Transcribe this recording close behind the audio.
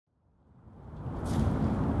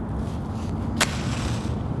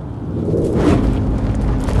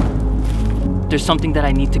there's something that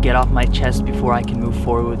I need to get off my chest before I can move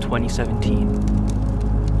forward with 2017.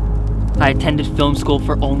 I attended film school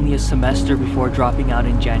for only a semester before dropping out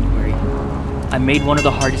in January. I made one of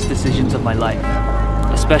the hardest decisions of my life,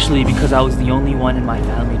 especially because I was the only one in my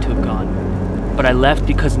family to have gone. But I left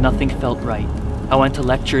because nothing felt right. I went to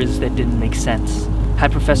lectures that didn't make sense,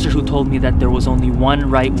 had professors who told me that there was only one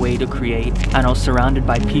right way to create, and I was surrounded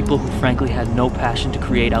by people who frankly had no passion to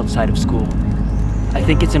create outside of school. I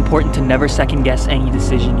think it's important to never second guess any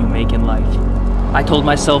decision you make in life. I told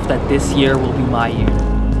myself that this year will be my year,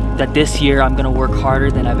 that this year I'm gonna work harder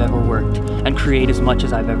than I've ever worked and create as much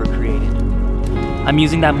as I've ever created. I'm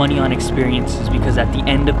using that money on experiences because at the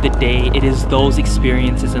end of the day, it is those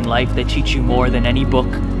experiences in life that teach you more than any book,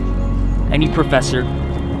 any professor,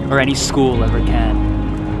 or any school ever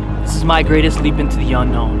can. This is my greatest leap into the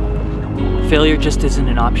unknown. Failure just isn't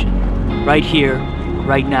an option. Right here,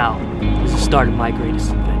 right now, is the start of my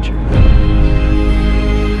greatest adventure.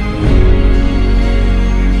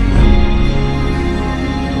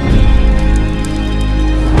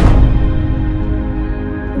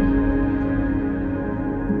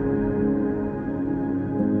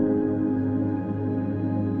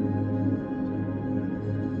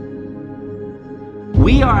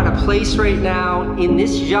 We are at a place right now in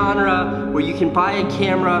this genre where you can buy a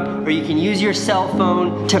camera or you can use your cell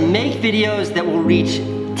phone to make videos that will reach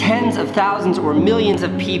tens of thousands or millions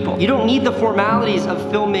of people. You don't need the formalities of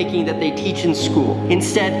filmmaking that they teach in school.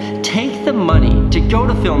 Instead, take the money to go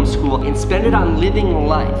to film school and spend it on living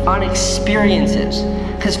life, on experiences.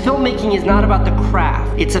 Because filmmaking is not about the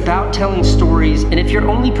craft, it's about telling stories, and if your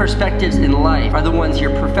only perspectives in life are the ones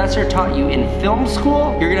your professor taught you in film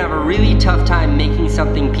school, you're gonna have a really tough time making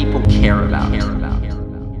something people care about.